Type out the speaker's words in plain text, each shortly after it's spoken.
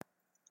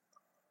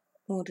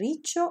Un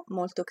riccio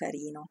molto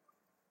carino.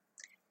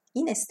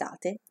 In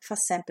estate fa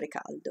sempre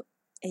caldo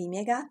e i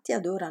miei gatti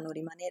adorano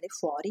rimanere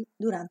fuori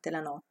durante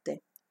la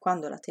notte,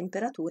 quando la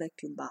temperatura è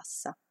più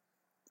bassa.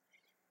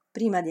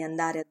 Prima di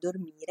andare a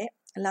dormire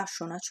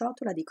lascio una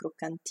ciotola di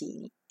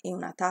croccantini e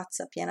una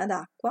tazza piena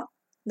d'acqua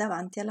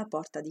davanti alla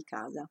porta di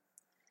casa,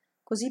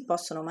 così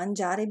possono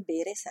mangiare e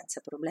bere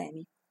senza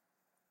problemi.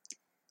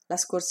 La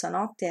scorsa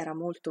notte era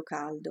molto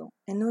caldo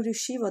e non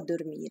riuscivo a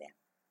dormire.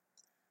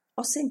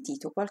 Ho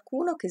sentito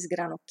qualcuno che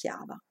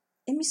sgranocchiava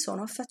e mi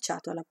sono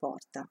affacciato alla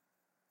porta.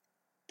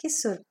 Che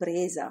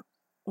sorpresa!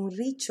 Un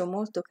riccio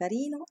molto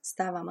carino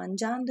stava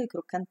mangiando i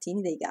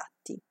croccantini dei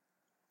gatti.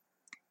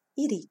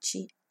 I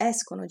ricci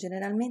escono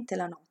generalmente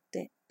la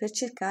notte per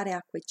cercare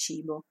acqua e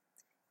cibo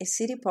e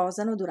si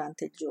riposano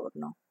durante il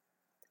giorno.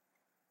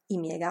 I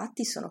miei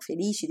gatti sono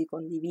felici di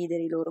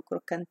condividere i loro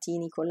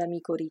croccantini con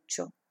l'amico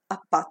riccio, a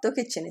patto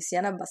che ce ne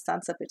siano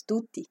abbastanza per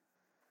tutti.